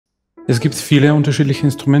Es gibt viele unterschiedliche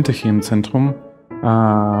Instrumente hier im Zentrum.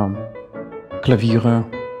 Klaviere,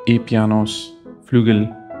 E-Pianos, Flügel.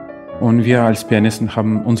 Und wir als Pianisten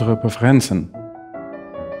haben unsere Präferenzen.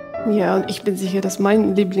 Ja, und ich bin sicher, dass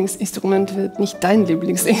mein Lieblingsinstrument wird nicht dein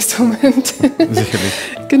Lieblingsinstrument. Sicherlich.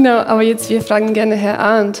 Genau, aber jetzt, wir fragen gerne Herr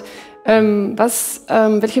Arndt,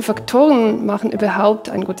 welche Faktoren machen überhaupt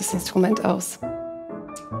ein gutes Instrument aus?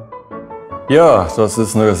 Ja, das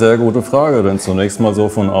ist eine sehr gute Frage, denn zunächst mal so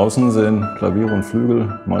von außen sehen Klavier und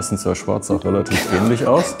Flügel, meistens ja schwarz, auch relativ ähnlich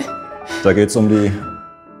aus. Da geht es um die,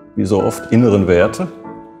 wie so oft, inneren Werte.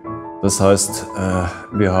 Das heißt,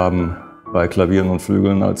 wir haben bei Klavieren und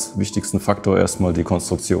Flügeln als wichtigsten Faktor erstmal die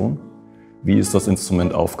Konstruktion. Wie ist das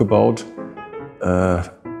Instrument aufgebaut?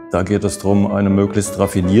 Da geht es darum, eine möglichst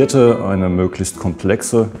raffinierte, eine möglichst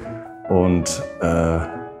komplexe und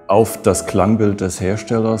auf das Klangbild des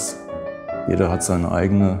Herstellers, jeder hat seine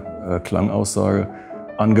eigene Klangaussage,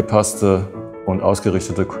 angepasste und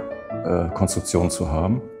ausgerichtete Konstruktion zu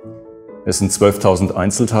haben. Es sind 12.000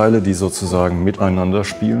 Einzelteile, die sozusagen miteinander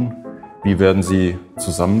spielen. Wie werden sie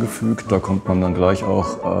zusammengefügt? Da kommt man dann gleich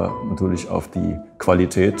auch natürlich auf die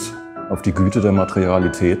Qualität, auf die Güte der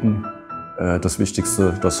Materialitäten. Das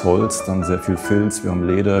Wichtigste, das Holz, dann sehr viel Filz, wir haben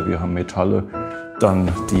Leder, wir haben Metalle. Dann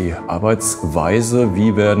die Arbeitsweise,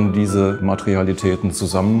 wie werden diese Materialitäten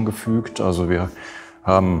zusammengefügt. Also wir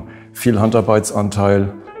haben viel Handarbeitsanteil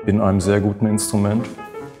in einem sehr guten Instrument.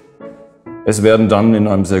 Es werden dann in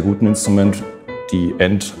einem sehr guten Instrument die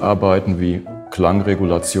Endarbeiten wie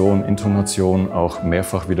Klangregulation, Intonation auch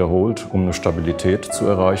mehrfach wiederholt, um eine Stabilität zu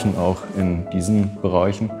erreichen, auch in diesen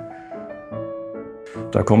Bereichen.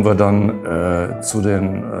 Da kommen wir dann zu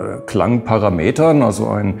den Klangparametern. Also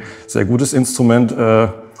ein sehr gutes Instrument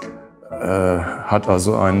hat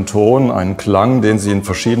also einen Ton, einen Klang, den Sie in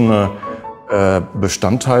verschiedene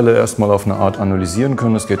Bestandteile erstmal auf eine Art analysieren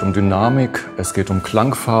können. Es geht um Dynamik, es geht um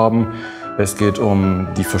Klangfarben, es geht um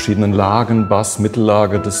die verschiedenen Lagen, Bass,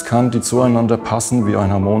 Mittellage, Diskant, die zueinander passen, wie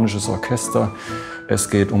ein harmonisches Orchester. Es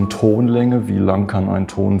geht um Tonlänge, wie lang kann ein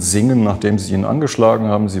Ton singen, nachdem Sie ihn angeschlagen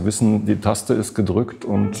haben. Sie wissen, die Taste ist gedrückt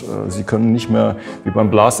und Sie können nicht mehr, wie beim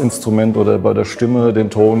Blasinstrument oder bei der Stimme, den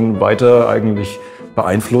Ton weiter eigentlich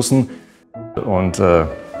beeinflussen. Und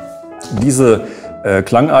diese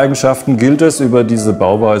Klangeigenschaften gilt es, über diese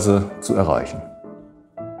Bauweise zu erreichen.